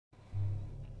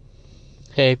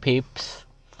Hey peeps.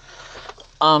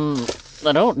 I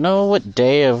don't know what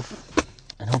day of,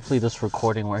 and hopefully this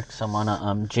recording works. I'm on a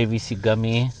JVC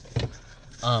gummy,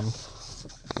 um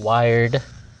wired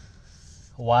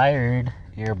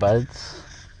earbuds.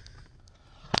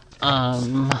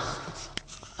 Um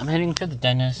I'm heading to the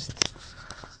dentist.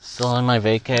 Still on my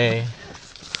vacay.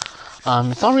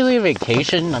 It's not really a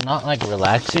vacation. I'm not like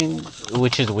relaxing,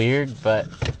 which is weird, but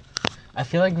I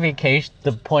feel like vacation.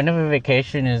 The point of a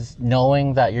vacation is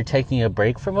knowing that you're taking a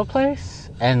break from a place,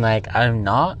 and like I'm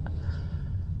not.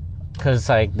 Because,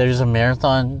 like, there's a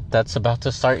marathon that's about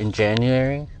to start in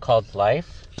January called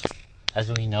Life,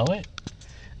 as we know it.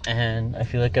 And I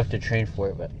feel like I have to train for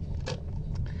it, but...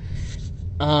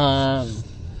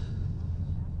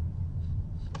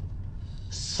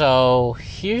 So,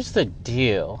 here's the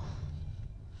deal.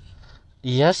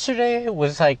 Yesterday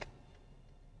was, like,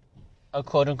 a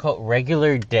quote-unquote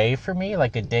regular day for me,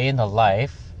 like a day in the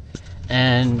life.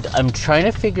 And I'm trying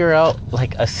to figure out,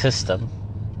 like, a system.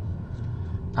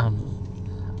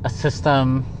 A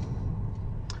system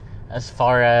as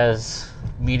far as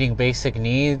meeting basic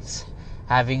needs,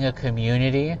 having a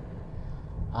community,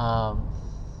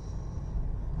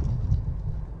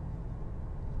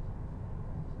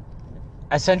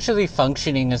 essentially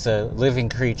functioning as a living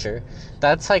creature.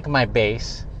 That's like my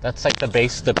base. That's like the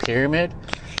base of the pyramid,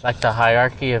 like the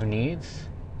hierarchy of needs.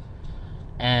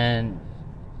 And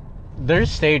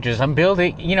there's stages. I'm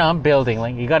building,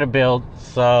 like you gotta build.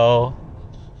 So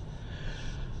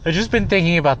I've just been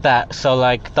thinking about that. So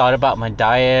like thought about my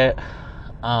diet,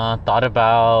 thought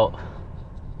about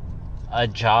a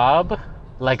job,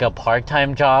 like a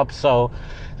part-time job. So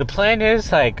the plan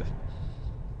is like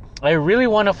I really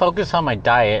want to focus on my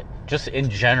diet, just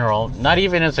in general, not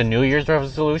even as a New Year's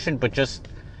resolution, but just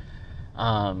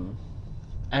and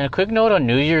a quick note on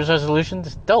New Year's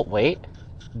resolutions: don't wait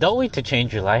to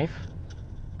change your life.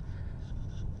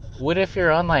 What if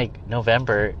you're on like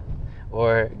November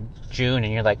or June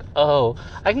and you're like, oh,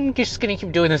 I'm just gonna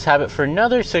keep doing this habit for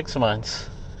another 6 months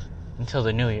until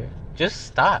the new year? Just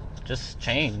stop. Just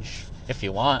change if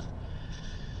you want.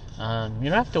 You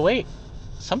don't have to wait.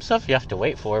 Some stuff you have to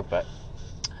wait for, but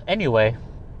anyway,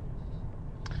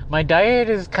 my diet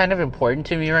is kind of important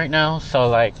to me right now. So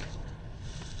like,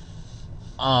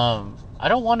 I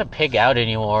don't want to pig out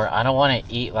anymore. I don't want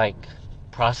to eat like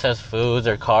processed foods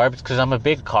or carbs because I'm a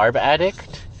big carb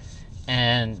addict,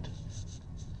 and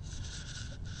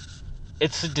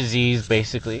it's a disease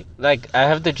basically. Like I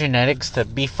have the genetics to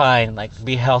be fine, like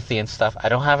be healthy and stuff. I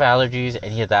don't have allergies,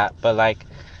 any of that, but like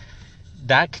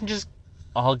that can just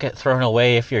all get thrown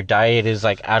away if your diet is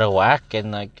like out of whack.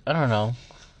 And like I don't know,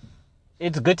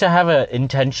 it's good to have an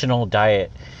intentional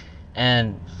diet.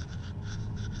 And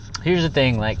here's the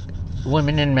thing, like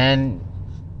women and men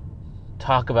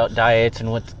talk about diets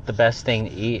and what's the best thing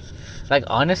to eat. Like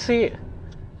honestly,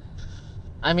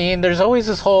 I mean there's always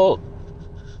this whole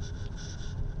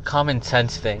common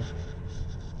sense thing,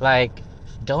 like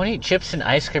don't eat chips and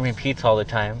ice cream and pizza all the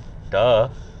time. Duh.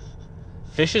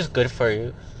 Fish is good for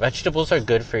you. Vegetables are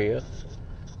good for you.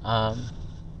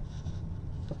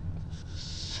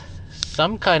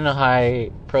 Some kind of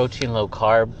high protein, low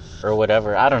carb, or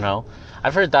whatever. I don't know.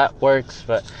 I've heard that works,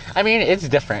 but I mean, it's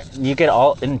different. You get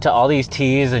all into all these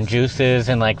teas and juices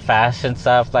and like fast and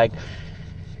stuff. Like,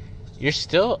 you're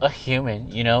still a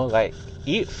human, Like,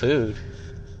 eat food.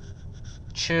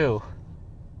 Chew.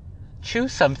 Chew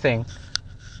something.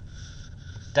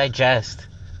 Digest.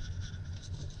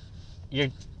 Your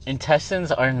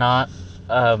intestines are not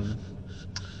a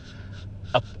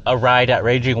ride at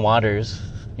raging waters,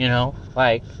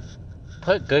 Like,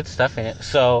 put good stuff in it.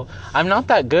 So I'm not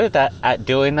that good at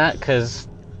doing that because,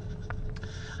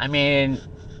 I mean,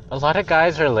 a lot of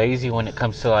guys are lazy when it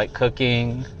comes to like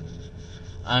cooking.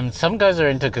 Some guys are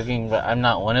into cooking, but I'm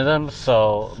not one of them.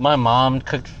 So my mom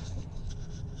cooked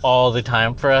all the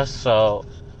time for us, so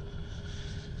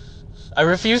I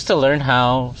refuse to learn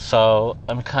how. So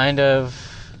I'm kind of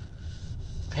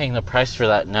paying the price for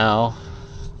that now.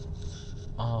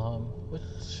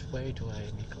 Which way do I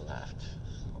make a left?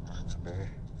 I don't remember.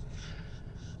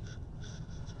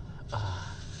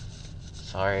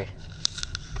 Sorry. I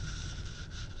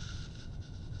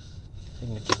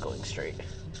think it's just going straight.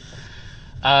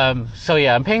 So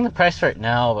yeah, I'm paying the price for it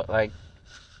now, but like,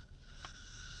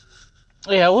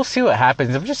 yeah, we'll see what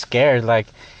happens. I'm just scared. Like,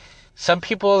 some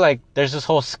people, like, there's this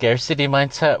whole scarcity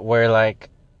mindset where like,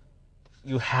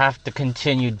 you have to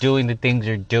continue doing the things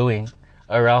you're doing,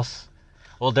 or else,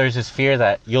 well, there's this fear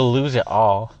that you'll lose it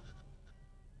all.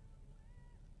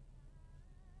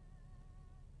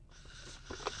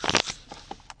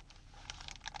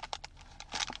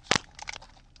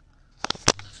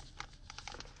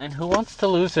 And who wants to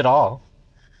lose it all?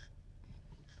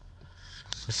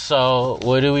 So,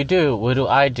 what do we do? What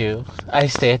do? I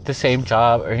stay at the same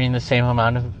job, earning the same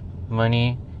amount of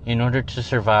money in order to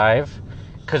survive,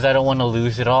 because I don't want to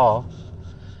lose it all.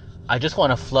 I just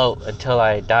want to float until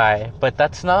I die. But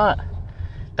that's not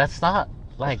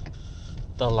like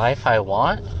the life I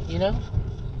want, you know?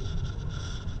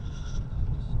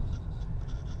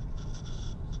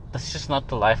 That's just not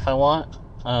the life I want.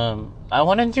 I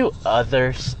want to do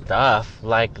other stuff.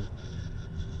 Like,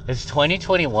 it's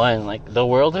 2021. Like, the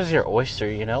world is your oyster,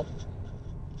 you know?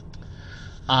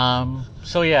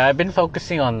 So yeah, I've been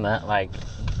focusing on that. Like,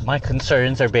 my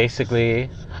concerns are basically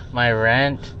my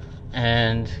rent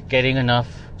and getting enough,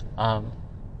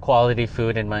 quality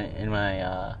food in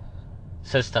my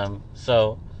system.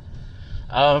 So,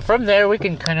 from there we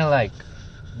can kind of like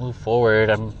move forward.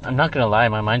 I'm not gonna lie,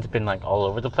 my mind's been like all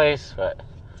over the place, but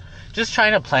just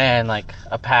trying to plan like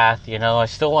a path, you know. I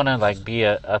still want to like be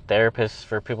a therapist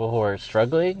for people who are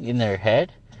struggling in their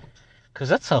head, because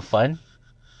that's so fun.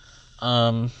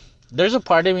 um there's a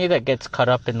part of me that gets caught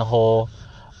up in the whole,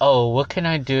 oh, what can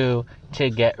I do to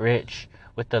get rich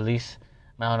with the least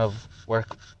amount of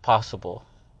work possible?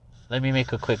 Let me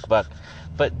make a quick buck.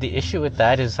 But the issue with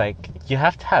that is like, you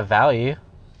have to have value.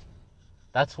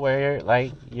 That's where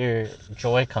like your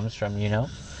joy comes from, you know?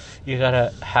 You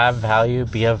gotta have value,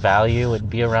 be of value, and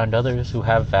be around others who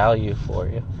have value for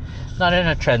you. Not in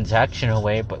a transactional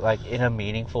way, but like in a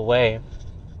meaningful way.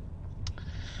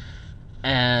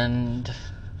 And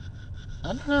I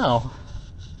don't know.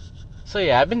 So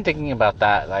yeah, I've been thinking about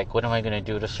that. Like, what am I gonna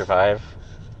do to survive?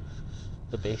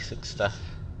 The basic stuff.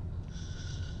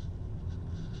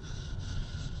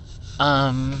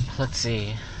 Let's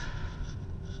see.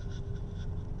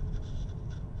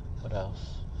 What else?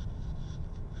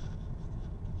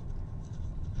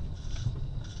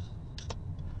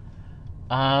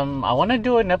 I want to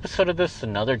do an episode of this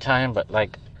another time, but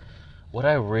like, what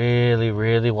I really,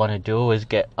 really want to do is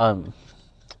get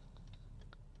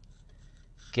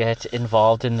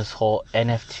involved in this whole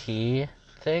NFT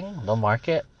thing, the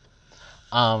market.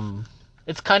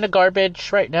 It's kind of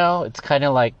garbage right now. It's kind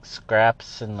of like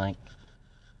scraps and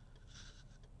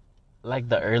like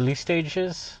the early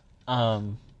stages.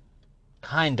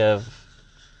 Kind of.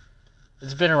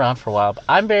 It's been around for a while, but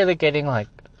I'm barely getting like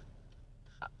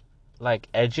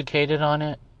educated on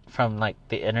it from like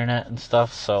the internet and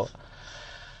stuff. So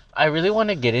I really want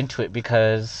to get into it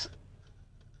because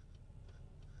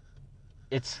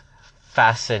it's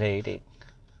fascinating.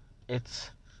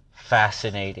 It's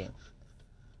fascinating.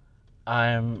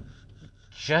 I'm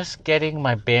just getting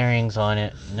my bearings on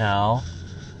it now.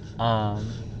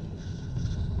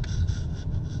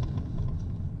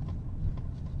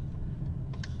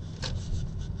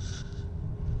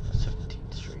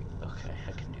 17th Street. Okay,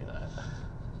 I can do that.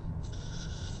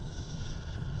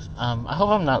 I hope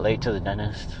I'm not late to the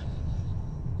dentist.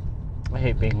 I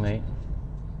hate being late.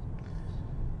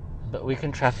 But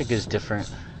weekend traffic is different.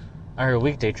 Or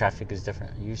weekday traffic is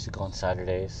different. I used to go on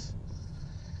Saturdays.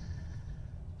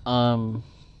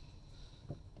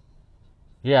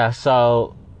 Yeah,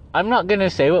 so I'm not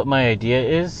gonna say what my idea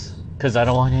is, because I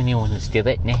don't want anyone to steal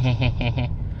it.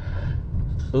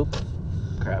 Oop.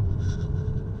 Crap.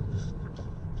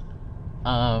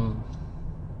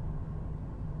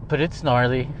 But it's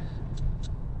gnarly.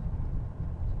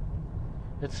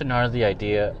 It's a gnarly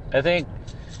idea. I think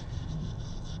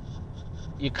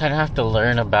you kind of have to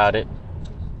learn about it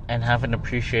and have an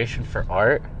appreciation for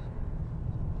art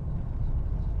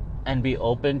and be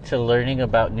open to learning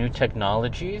about new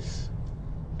technologies,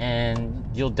 and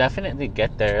you'll definitely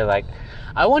get there. Like,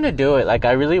 I want to do it. Like,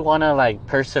 I really want to like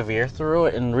persevere through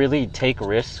it and really take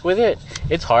risks with it.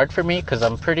 It's hard for me because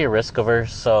I'm pretty risk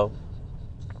averse, so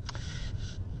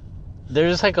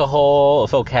there's like a whole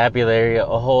vocabulary, a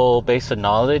whole base of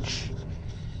knowledge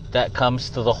that comes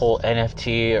to the whole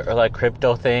NFT or like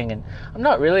crypto thing. And I'm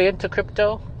not really into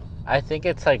crypto. I think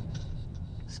it's like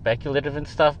speculative and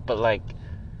stuff, but like,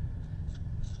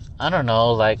 I don't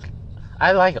know, like,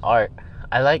 I like art.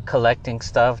 I like collecting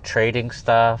stuff, trading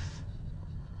stuff.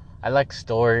 I like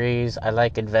stories. I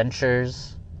like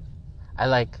adventures. I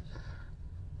like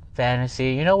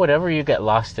fantasy, you know, whatever you get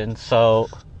lost in. So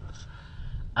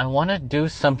I want to do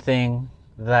something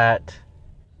that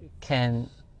can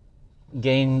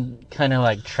gain kind of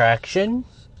like traction,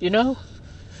 you know,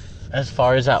 as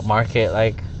far as that market.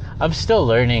 Like, I'm still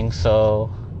learning, so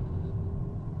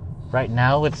right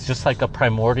now it's just like a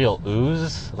primordial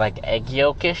ooze, like egg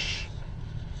yolkish.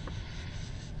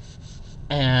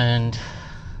 And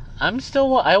I'm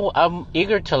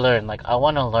eager to learn. Like, I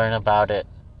want to learn about it.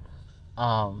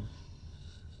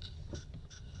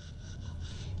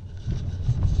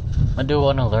 I do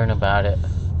want to learn about it.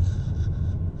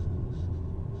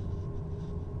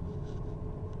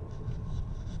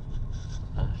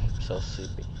 I'm so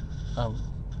sleepy. Um,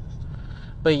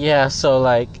 but yeah, so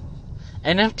like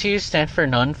NFTs stand for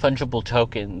non-fungible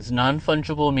tokens.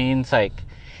 Non-fungible means like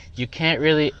you can't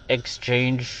really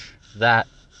exchange that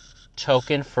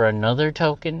token for another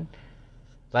token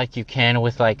like you can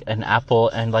with like an apple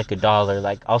and like a dollar.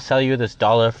 Like I'll sell you this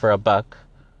dollar for $1.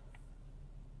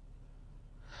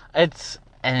 It's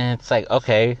like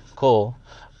okay, cool.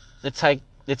 It's like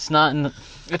it's not in the,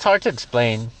 it's hard to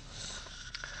explain.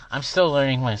 I'm still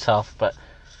learning myself, but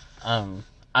um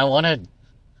I want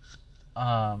to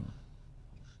um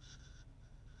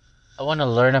I want to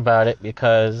learn about it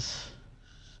because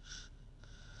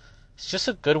it's just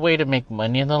a good way to make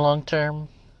money in the long term,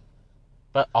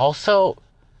 but also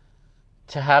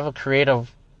to have a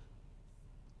creative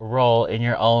role in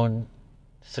your own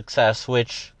success,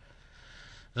 which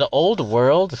the old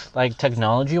world, like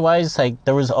technology wise, like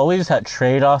there was always that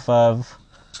trade off of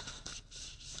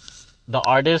the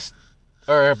artist,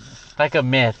 or like a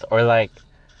myth or like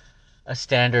a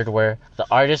standard where the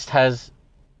artist has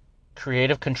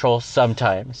creative control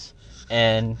sometimes,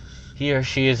 and he or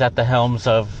she is at the helms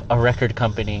of a record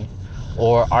company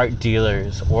or art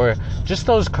dealers or just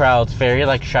those crowds very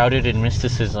like shrouded in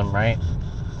mysticism, right?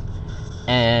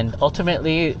 And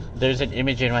ultimately there's an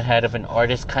image in my head of an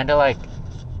artist kind of like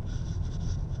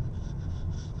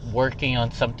working on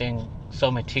something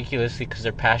so meticulously because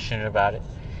they're passionate about it,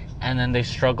 and then they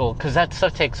struggle because that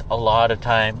stuff takes a lot of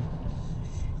time,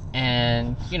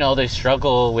 and you know they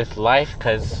struggle with life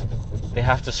because they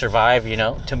have to survive, you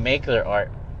know, to make their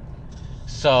art.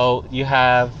 So you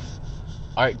have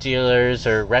art dealers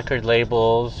or record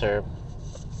labels or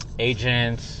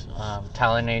agents,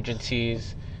 talent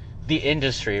agencies, the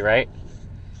industry, right?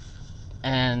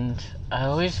 And I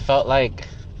always felt like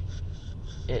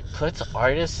it puts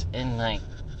artists in like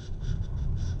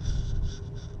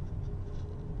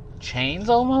chains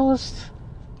almost,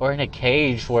 or in a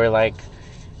cage where like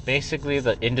basically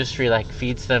the industry like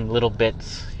feeds them little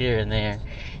bits here and there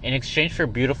in exchange for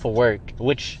beautiful work,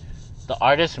 which the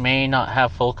artist may not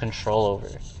have full control over.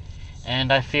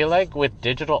 And I feel like with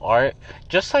digital art,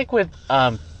 just like with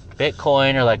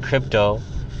Bitcoin or like crypto,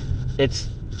 it's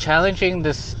challenging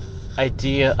this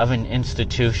idea of an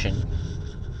institution.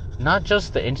 Not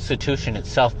just the institution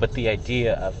itself, but the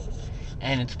idea of it.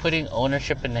 And it's putting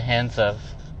ownership in the hands of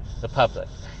the public.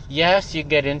 Yes, you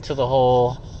get into the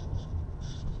whole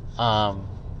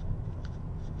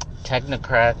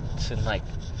technocrats and like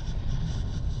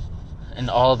and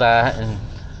all that, and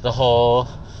the whole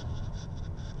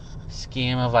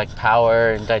scheme of like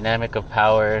power and dynamic of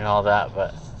power and all that,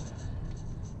 but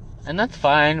and that's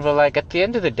fine, but like at the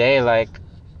end of the day, like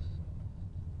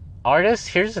artists,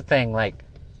 here's the thing, like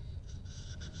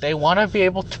they want to be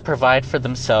able to provide for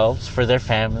themselves, for their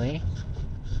family,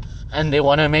 and they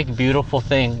want to make beautiful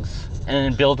things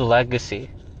and build a legacy.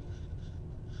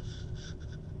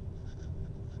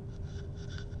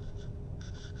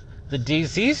 The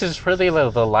disease is really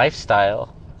the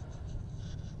lifestyle.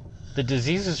 The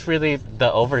disease is really the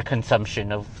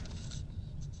overconsumption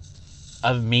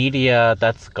of media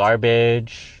that's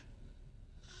garbage.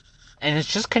 And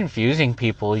it's just confusing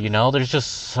people, you know? There's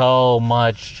just so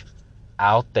much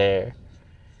out there.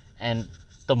 And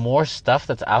the more stuff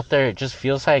that's out there, it just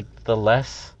feels like the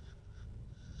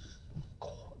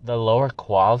lower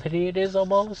quality it is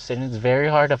almost. And it's very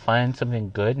hard to find something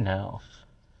good now,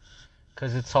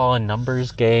 because it's all a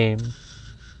numbers game.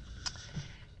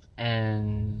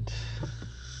 And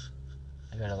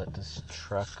I gotta let this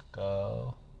truck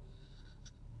go.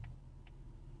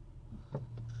 I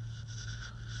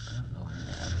don't know where I'm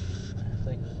at.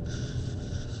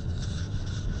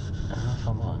 I don't know if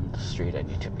I'm on the street I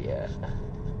need to be at.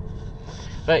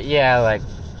 But yeah, like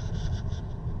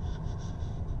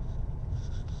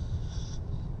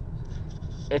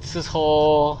it's this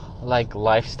whole like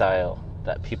lifestyle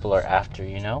that people are after,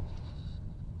 you know?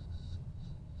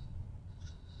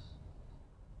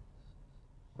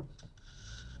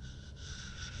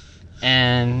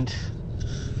 And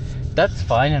that's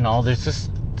fine and all. There's just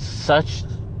such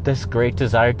this great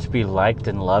desire to be liked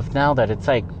and loved now that it's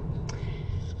like,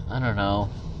 I don't know.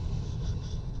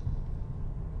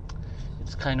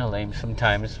 It's kind of lame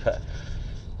sometimes, but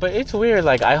it's weird.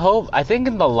 Like I think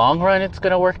in the long run it's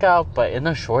gonna work out, but in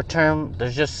the short term,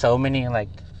 there's just so many like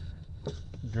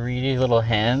greedy little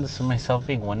hands, myself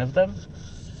being one of them,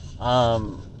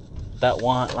 that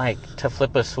want like to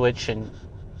flip a switch and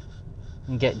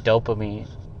get dopamine.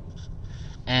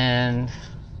 And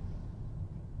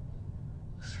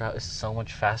this route is so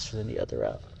much faster than the other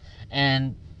route.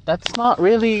 And that's not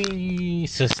really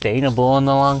sustainable in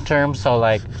the long term. So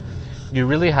like, you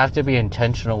really have to be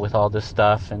intentional with all this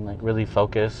stuff and like really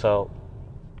focus. So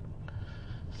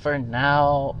for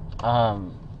now,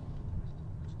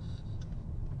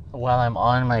 while I'm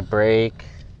on my break,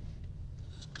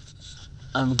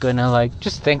 I'm gonna like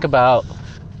just think about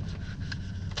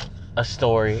a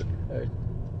story, or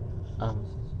um,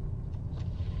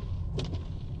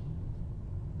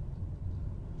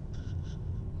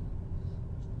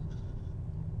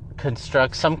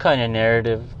 construct some kind of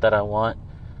narrative that I want,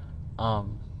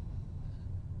 um,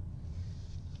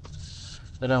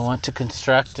 to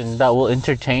construct, and that will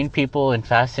entertain people and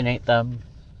fascinate them,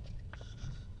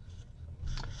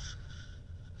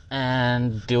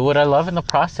 and do what I love in the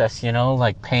process.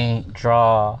 Like paint,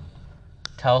 draw,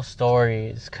 tell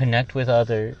stories, connect with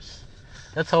others.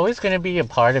 That's always gonna be a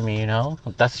part of me.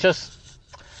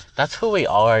 That's who we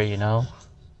are.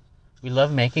 We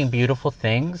love making beautiful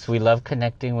things. We love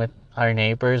connecting with our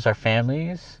neighbors, our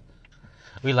families.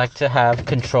 We like to have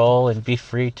control and be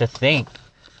free to think,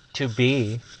 to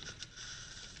be.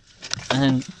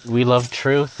 And we love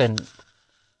truth. And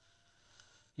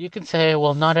you can say,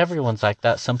 well, not everyone's like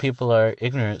that. Some people are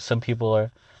ignorant. Some people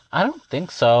are. I don't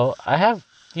think so. I have,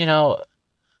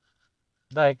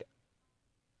 like,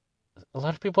 a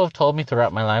lot of people have told me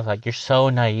throughout my life, like, you're so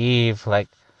naive. Like,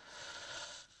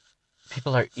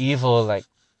 people are evil. Like,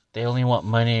 they only want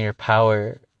money or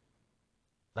power.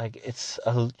 Like,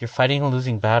 you're fighting a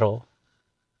losing battle.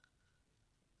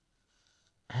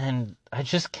 And I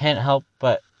just can't help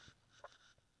but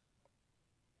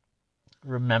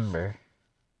remember.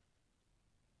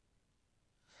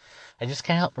 I just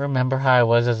can't help remember how I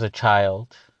was as a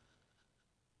child.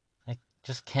 I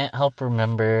just can't help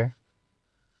remember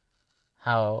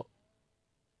how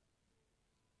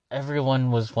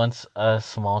everyone was once a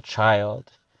small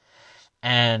child.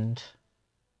 And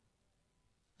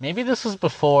maybe this was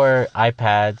before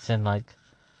iPads and like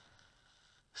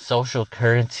social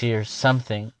currency or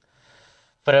something.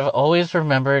 But I've always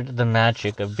remembered the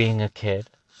magic of being a kid.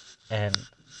 And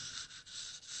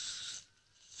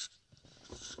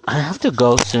I have to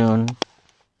go soon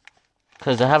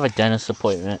because I have a dentist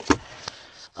appointment.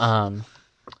 I'm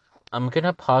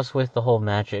gonna pause with the whole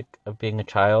magic of being a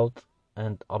child,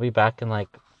 and I'll be back in like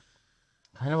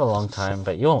kind of a long time,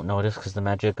 but you won't notice because the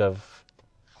magic of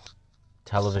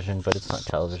television, but it's not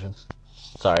television.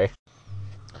 Sorry.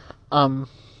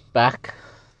 Back.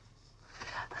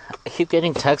 I keep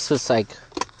getting texts with like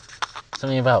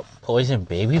something about poison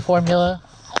baby formula.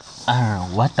 I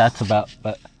don't know what that's about,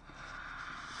 but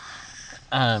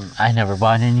I never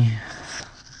bought any.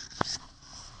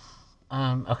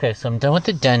 Okay, so I'm done with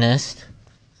the dentist.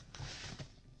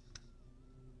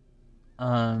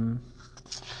 Kind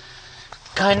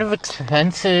of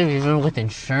expensive even with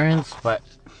insurance, but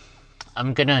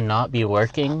I'm gonna not be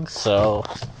working, so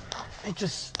I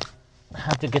just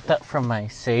have to get that from my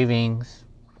savings,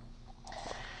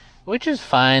 which is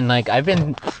fine. Like,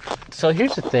 so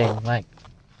here's the thing, like,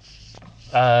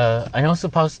 I know I'm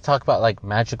supposed to talk about like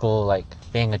magical, like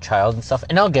being a child and stuff,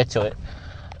 and I'll get to it.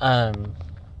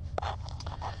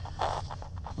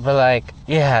 But like,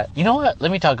 yeah, you know what? Let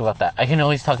me talk about that. I can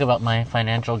always talk about my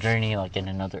financial journey like in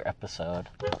another episode.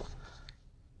 I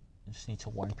just need to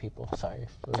warn people. Sorry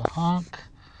for the honk.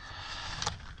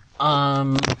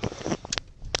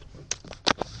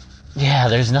 Yeah,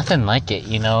 there's nothing like it,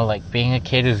 like being a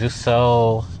kid is just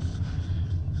so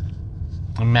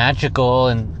magical.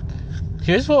 And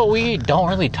here's what we don't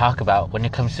really talk about when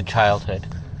it comes to childhood: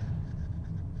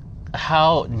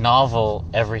 how novel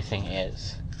everything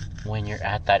is when you're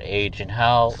at that age, and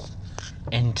how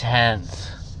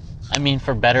intense. I mean,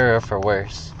 for better or for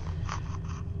worse.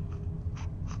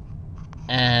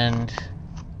 And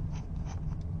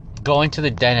going to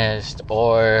the dentist,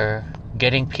 or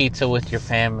getting pizza with your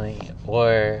family,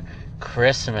 or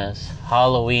Christmas,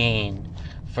 Halloween,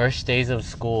 first days of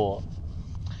school.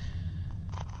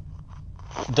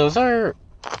 Those are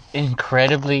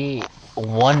incredibly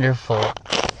wonderful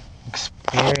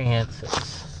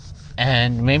experiences.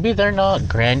 And maybe they're not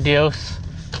grandiose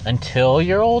until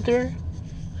you're older.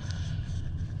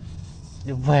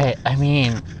 But, I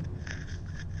mean,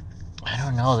 I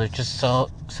don't know, there's just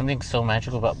something so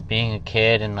magical about being a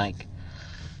kid, and like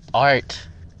art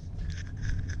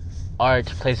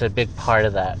plays a big part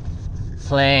of that.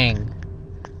 Playing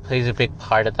plays a big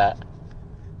part of that.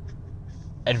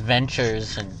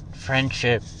 Adventures and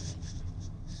friendship,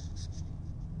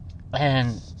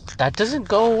 and that doesn't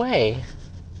go away.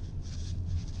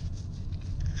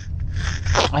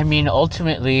 I mean,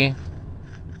 ultimately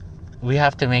we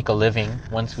have to make a living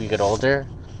once we get older,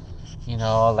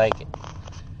 like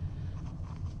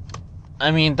I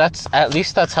mean, at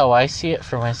least that's how I see it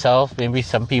for myself. Maybe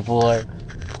some people are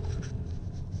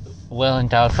well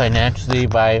endowed financially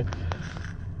by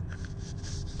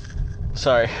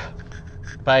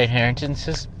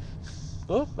inheritances.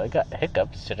 Oop, I got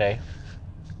hiccups today.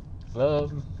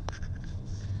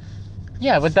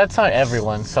 Yeah, but that's not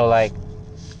everyone. So, like,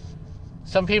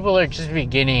 some people are just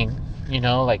beginning,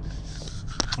 like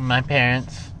my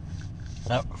parents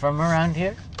from around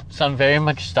here. Some very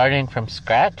much starting from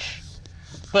scratch.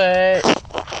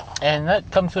 And that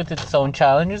comes with its own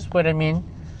challenges, but I mean,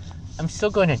 I'm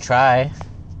still going to try.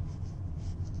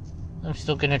 I'm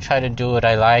still going to try to do what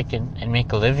I like and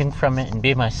make a living from it and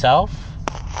be myself.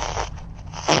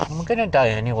 I'm going to die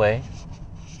anyway.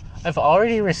 I've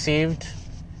already received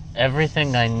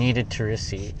everything I needed to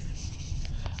receive.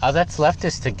 All that's left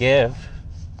is to give.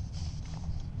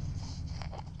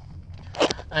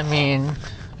 I mean,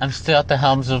 I'm still at the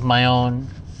helms of my own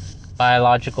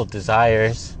biological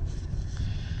desires.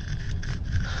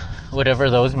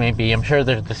 Whatever those may be, I'm sure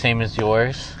they're the same as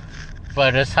yours.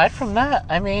 But aside from that,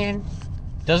 I mean,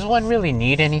 does one really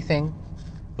need anything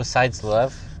besides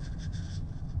love?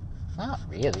 Not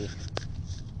really.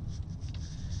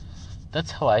 That's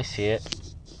how I see it.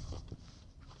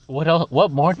 What else?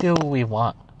 What more do we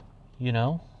want?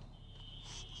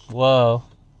 Whoa.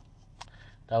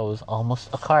 That was almost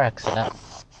a car accident.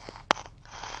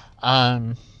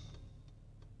 I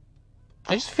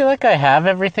just feel like I have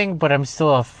everything, but I'm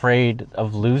still afraid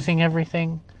of losing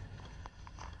everything.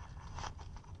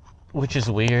 Which is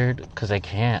weird, because I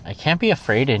can't be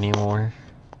afraid anymore.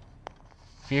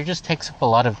 Fear just takes up a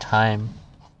lot of time.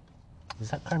 Is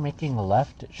that car making a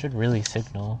left? It should really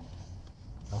signal.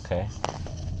 Okay.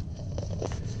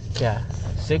 Yeah,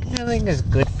 signaling is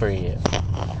good for you.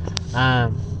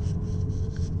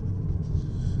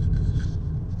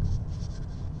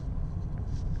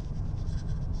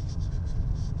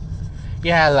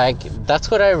 Yeah, like,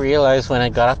 that's what I realized when I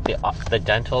got out the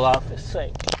dental office.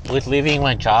 Like, with leaving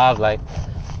my job, like,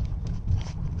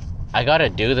 I gotta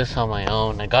do this on my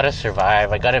own. I gotta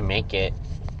survive. I gotta make it.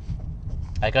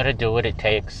 I gotta do what it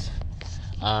takes.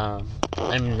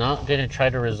 I'm not gonna try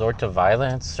to resort to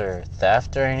violence or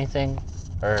theft or anything,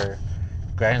 or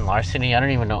grand larceny. I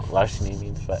don't even know what larceny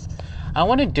means, but I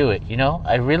want to do it.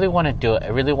 I really want to do it. I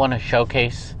really want to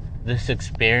showcase this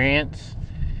experience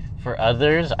for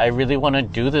others. I really want to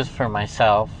do this for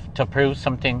myself, to prove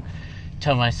something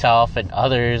to myself and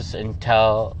others, and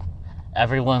tell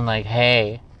everyone, like,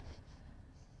 hey,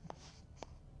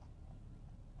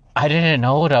 I didn't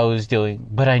know what I was doing,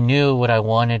 but I knew what I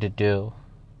wanted to do.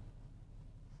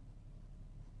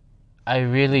 I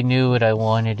really knew what I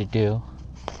wanted to do.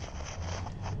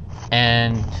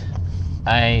 And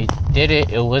I did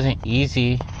it. It wasn't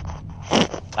easy.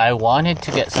 I wanted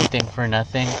to get something for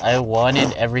nothing. I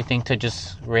wanted everything to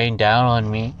just rain down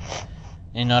on me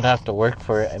and not have to work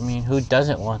for it. I mean, who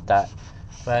doesn't want that?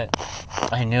 But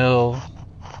I know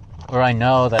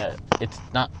that it's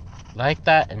not like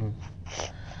that, and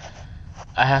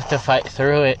I have to fight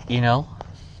through it,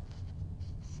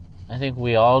 I think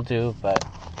we all do, but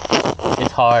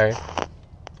it's hard.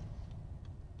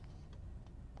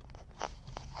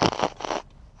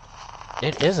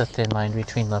 It is a thin line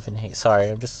between love and hate. Sorry,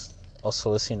 I'm just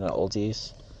also listening to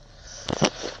oldies.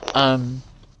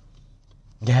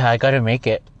 Yeah, I gotta make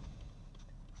it.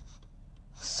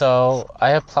 So,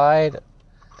 I applied.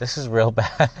 This is real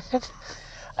bad.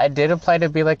 I did apply to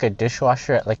be like a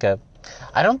dishwasher at like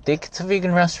I don't think it's a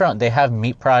vegan restaurant. They have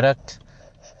meat product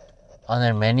on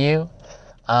their menu.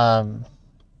 I'm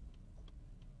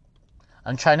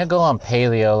trying to go on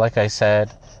paleo, like I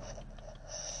said.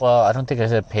 Well, I don't think I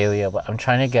said paleo, but I'm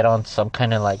trying to get on some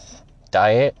kind of, like,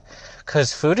 diet.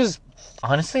 Because food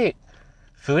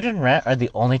and rent are the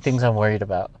only things I'm worried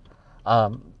about.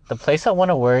 The place I want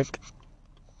to work,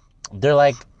 they're,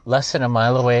 like, less than a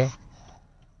mile away.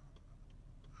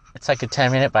 It's like a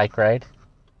 10-minute bike ride.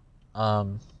 I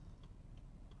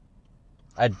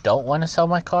don't want to sell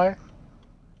my car.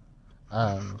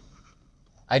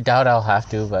 I doubt I'll have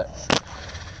to, but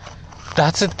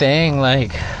that's the thing.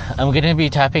 Like, I'm gonna be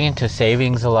tapping into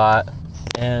savings a lot,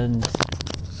 and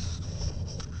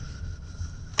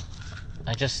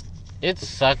it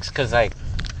sucks because, like,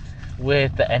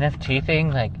 with the NFT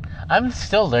thing, like, I'm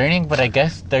still learning, but I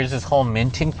guess there's this whole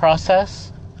minting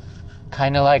process,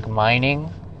 kind of like mining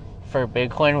for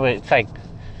Bitcoin, where it's like,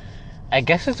 I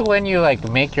guess it's when you, like,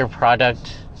 make your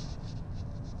product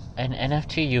an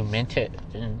NFT, you mint it,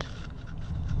 and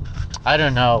I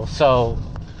don't know, so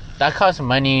that costs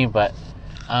money, but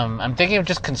I'm thinking of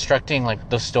just constructing, like,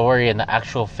 the story and the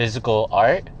actual physical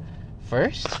art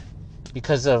first,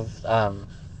 because of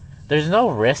there's no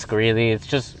risk really. It's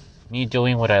just me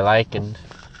doing what I like, and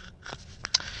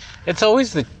it's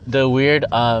always the weird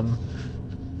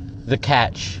the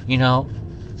catch, you know?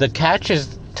 The catch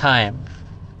is time.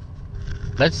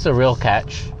 That's the real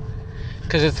catch.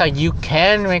 Because it's like you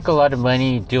can make a lot of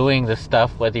money doing the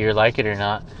stuff whether you like it or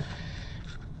not.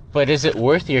 But is it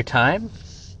worth your time?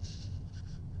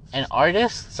 An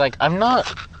artist, it's like, I'm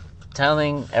not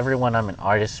telling everyone I'm an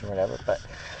artist or whatever, but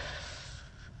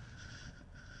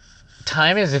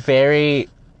time is very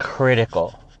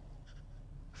critical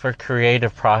for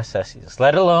creative processes,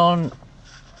 let alone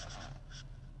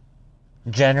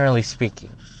generally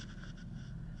speaking.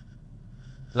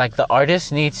 Like, the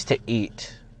artist needs to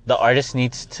eat. The artist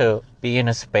needs to be in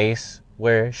a space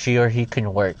where she or he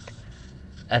can work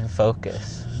and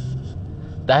focus.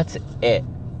 That's it.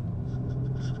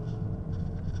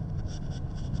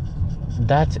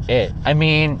 That's it. I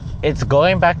mean, it's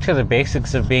going back to the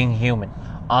basics of being human.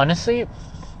 Honestly,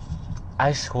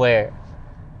 I swear,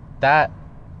 that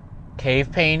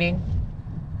cave painting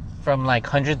from like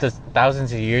hundreds of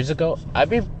thousands of years ago, I'd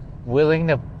be willing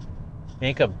to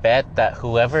make a bet that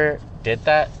whoever did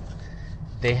that,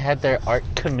 they had their art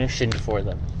commissioned for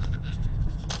them.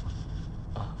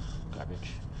 Oh, garbage.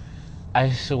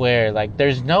 I swear, like,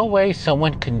 there's no way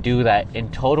someone can do that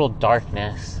in total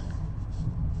darkness.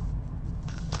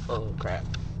 Oh, crap.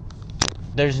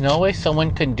 There's no way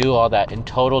someone can do all that in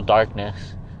total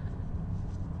darkness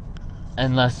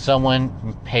unless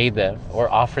someone paid them or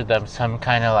offered them some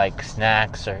kind of, like,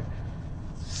 snacks or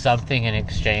something in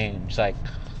exchange. Like,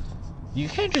 you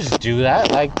can't just do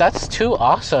that. Like, that's too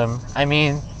awesome. I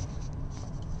mean,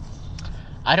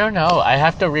 I don't know. I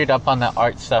have to read up on the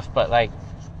art stuff, but, like,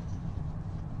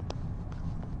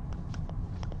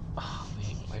 oh,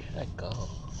 wait, where did I go?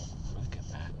 Let me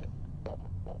get back.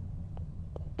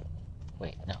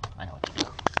 Wait, no, I know what to do.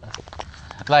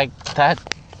 Like,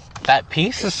 that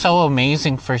piece is so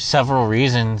amazing for several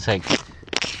reasons. Like,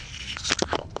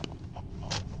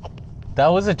 that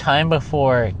was a time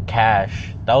before cash.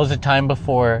 That was a time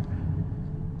before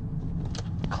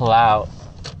clout.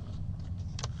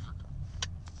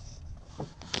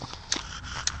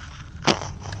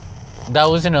 That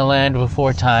was in a land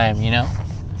before time, you know?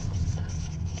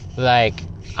 Like,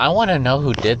 I want to know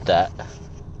who did that.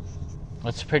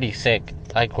 That's pretty sick.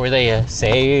 Like, were they a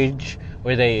sage?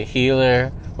 Were they a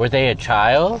healer? Were they a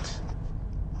child?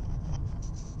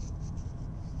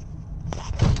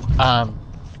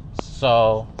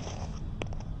 So,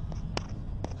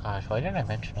 gosh, why didn't I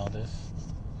mention all this?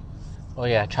 Oh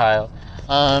yeah, child.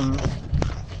 God,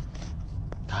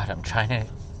 I'm trying to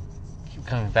keep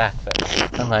coming back,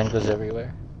 but my mind goes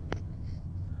everywhere.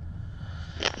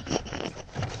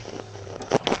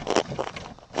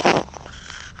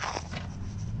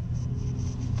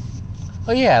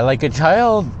 Oh yeah, like a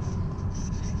child,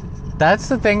 that's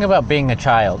the thing about being a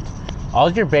child.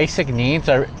 All your basic needs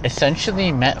are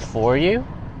essentially met for you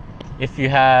if you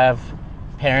have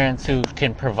parents who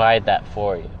can provide that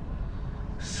for you.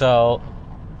 So,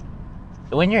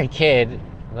 when you're a kid,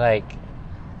 like,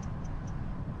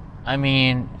 I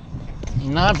mean,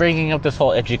 not bringing up this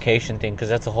whole education thing because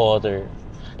that's a whole other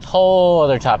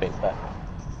topic, but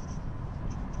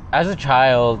as a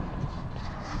child,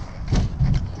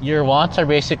 your wants are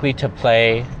basically to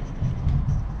play,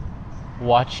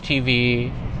 watch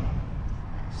TV,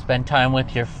 spend time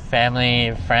with your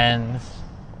family, friends,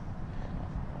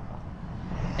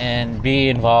 and be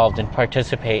involved and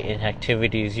participate in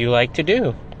activities you like to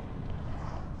do.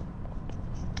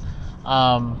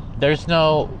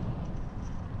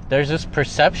 There's this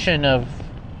perception of,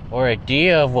 or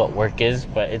idea of what work is,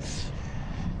 but it's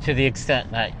to the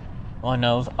extent that one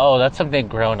knows, oh, that's something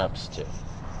grown-ups do.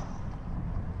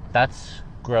 That's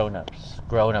grown-ups,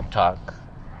 grown-up talk.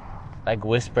 Like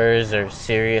whispers or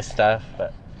serious stuff,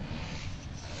 but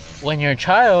when you're a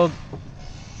child,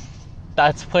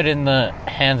 that's put in the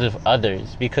hands of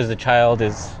others because the child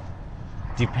is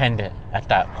dependent at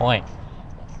that point.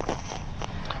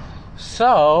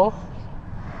 So,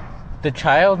 the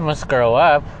child must grow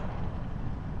up.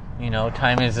 You know,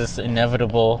 time is this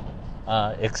inevitable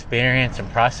experience and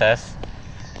process.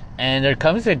 And there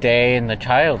comes a day in the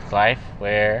child's life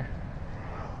where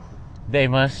they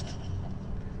must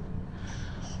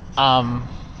how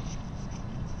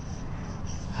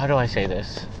do I say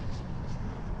this?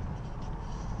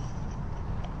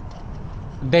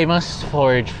 They must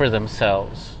forage for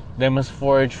themselves. They must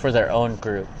forage for their own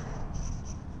group.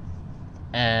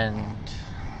 And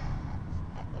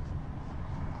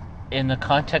in the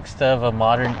context of a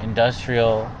modern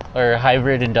industrial or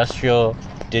hybrid industrial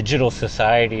digital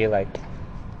society, like,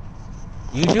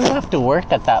 you do have to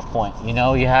work at that point, you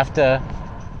know? You have to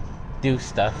do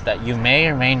stuff that you may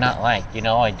or may not like.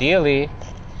 Ideally,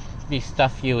 be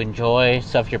stuff you enjoy,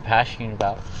 stuff you're passionate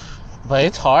about. But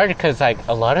it's hard because, like,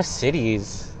 a lot of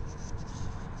cities,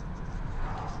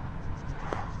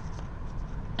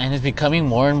 and it's becoming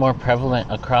more and more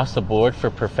prevalent across the board for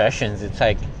professions. It's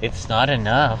like, it's not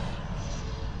enough.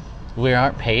 We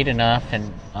aren't paid enough,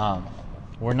 and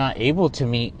we're not able to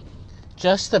meet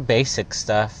just the basic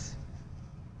stuff.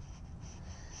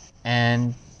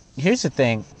 And here's the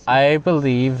thing. I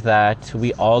believe that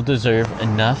we all deserve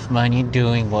enough money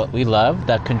doing what we love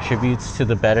that contributes to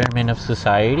the betterment of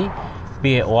society,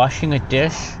 be it washing a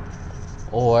dish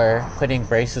or putting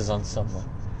braces on someone.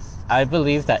 I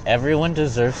believe that everyone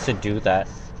deserves to do that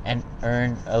and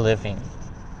earn a living.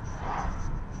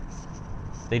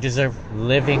 They deserve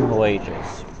living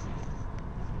wages.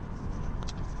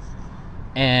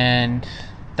 And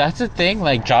that's the thing,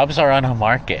 like, jobs are on a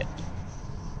market.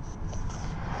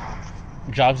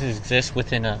 Jobs exist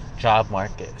within a job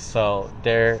market. So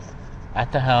they're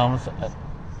at the helms,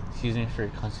 excuse me for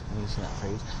constantly using that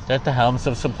phrase, they're at the helms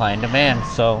of supply and demand.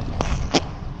 So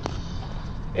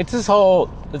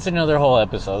it's another whole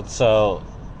episode. So,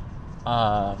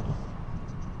 are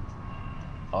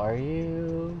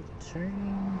you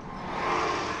turning?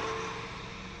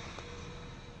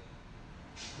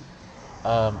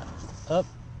 Up.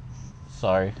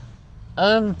 Sorry.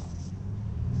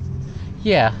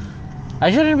 Yeah.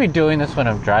 I shouldn't be doing this when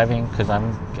I'm driving because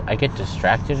I get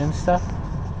distracted and stuff.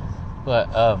 But,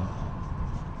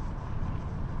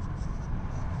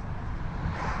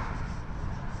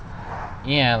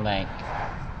 yeah, like,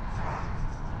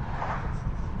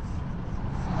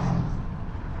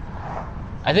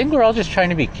 I think we're all just trying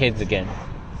to be kids again.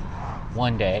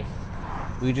 One day.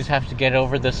 We just have to get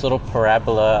over this little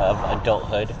parabola of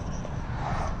adulthood.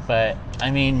 But, I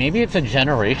mean, maybe it's a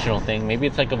generational thing. Maybe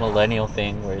it's like a millennial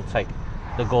thing where it's like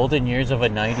the golden years of a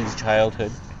 90s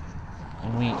childhood.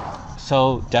 And we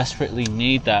so desperately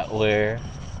need that, where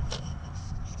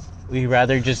we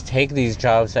rather just take these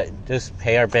jobs that just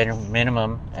pay our bare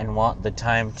minimum and want the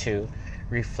time to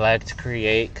reflect,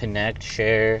 create, connect,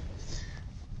 share,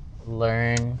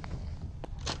 learn,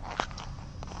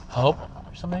 hope,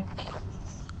 or something.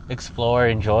 Explore,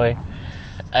 enjoy.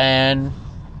 And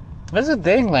that's the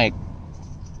thing, like,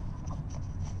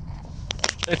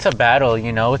 it's a battle,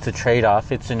 it's a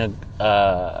trade-off. It's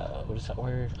what is that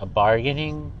word? A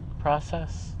bargaining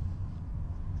process.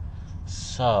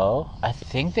 So I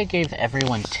think they gave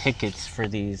everyone tickets for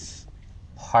these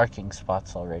parking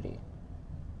spots already.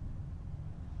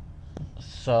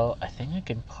 So I think I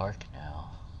can park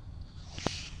now.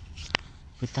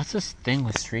 But that's this thing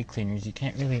with street cleaners. You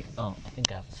can't really... Oh, I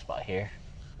think I have a spot here.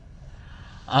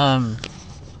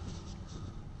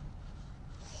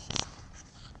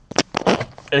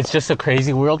 It's just a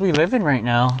crazy world we live in right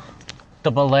now.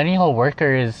 The millennial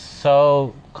worker is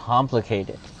so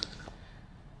complicated.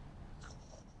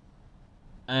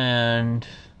 And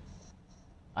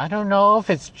I don't know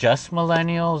if it's just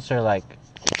millennials or, like,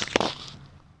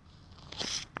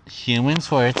 humans,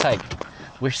 where it's like,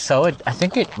 I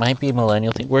think it might be a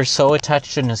millennial thing. We're so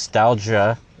attached to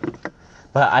nostalgia.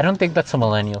 But I don't think that's a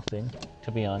millennial thing,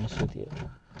 to be honest with you.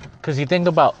 Because you think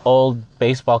about old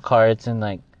baseball cards and,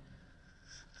 like,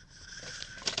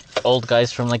 old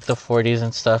guys from, like, the 40s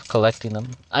and stuff collecting them.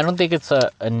 I don't think it's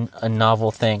a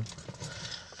novel thing.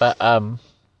 But, oh,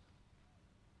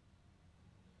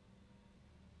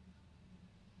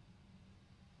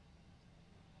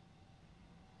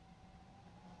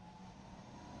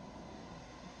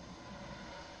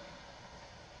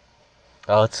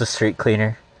 it's a street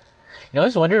cleaner. I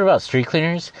always wondered about street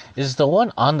cleaners. Is the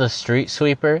one on the street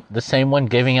sweeper the same one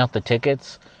giving out the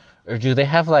tickets? Or do they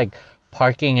have, like,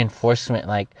 parking enforcement,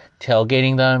 like,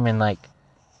 tailgating them and, like,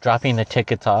 dropping the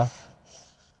tickets off?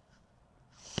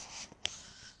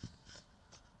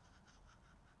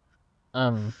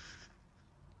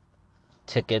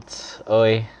 Tickets.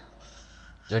 Oi.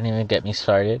 Don't even get me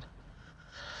started.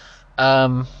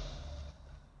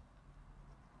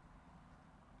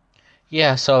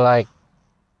 Yeah, so, like,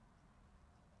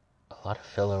 a lot of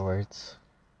filler words.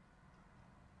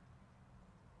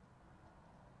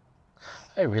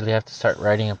 I really have to start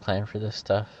writing a plan for this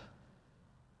stuff.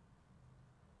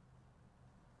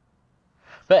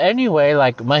 But anyway,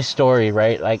 like, my story,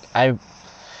 right? Like, I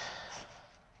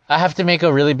have to make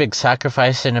a really big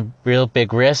sacrifice and a real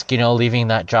big risk, leaving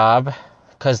that job.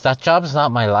 Because that job's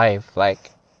not my life.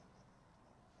 Like,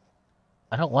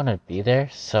 I don't want to be there,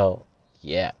 so,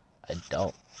 yeah, I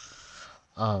don't.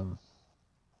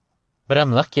 But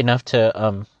I'm lucky enough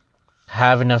to,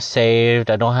 have enough saved.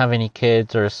 I don't have any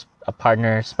kids or a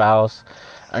partner, spouse.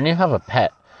 I don't even have a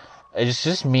pet. It's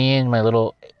just me in my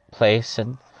little place,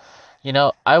 and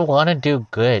I want to do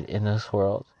good in this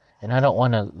world, and I don't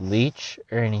want to leech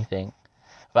or anything.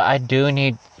 But I do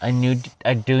need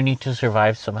to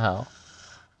survive somehow.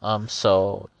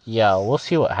 So yeah, we'll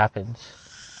see what happens.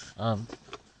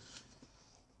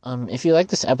 Um, if you like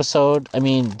this episode, I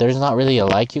mean, there's not really a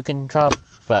like you can drop,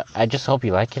 but I just hope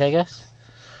you like it, I guess.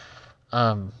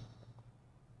 Um,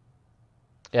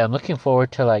 yeah, I'm looking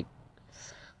forward to like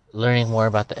learning more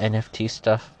about the NFT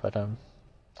stuff, but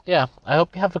yeah, I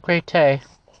hope you have a great day.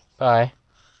 Bye.